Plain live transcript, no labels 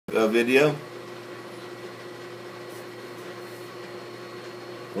video.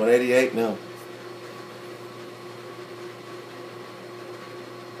 188, no.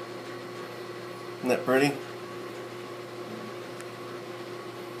 Isn't that pretty?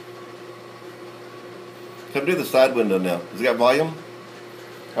 Come to the side window now. Has it got volume?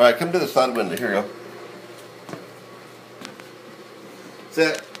 Alright, come to the side window. Here you go.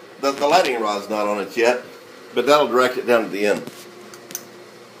 See, the lighting rod's not on it yet, but that'll direct it down to the end.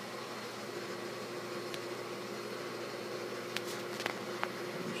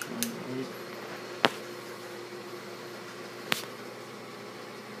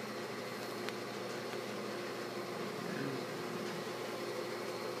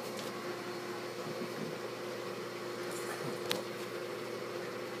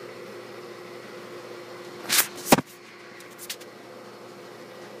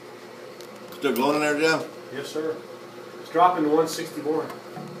 Still glowing in there, Joe? Yes, sir. It's dropping to 161.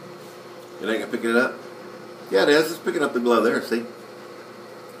 It ain't gonna pick it up? Yeah, it is. It's picking up the glow there, see?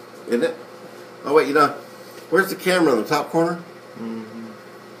 Isn't it? Oh, wait, where's the camera in the top corner? Mm-hmm.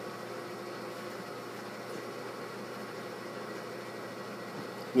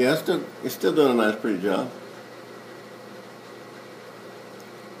 Yeah, it's still doing a nice, pretty job.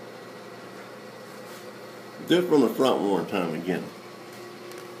 Do it from the front one more time again.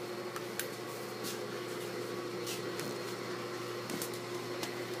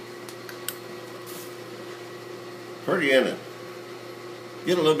 Pretty in it.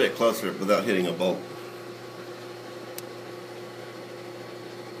 Get a little bit closer without hitting a bolt.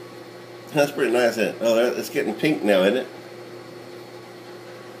 That's pretty nice, isn't it? Oh, it's getting pink now, isn't it?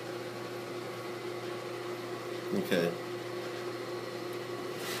 Okay.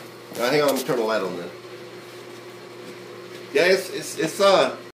 Hang on, I'm gonna turn the light on then. Yeah, it's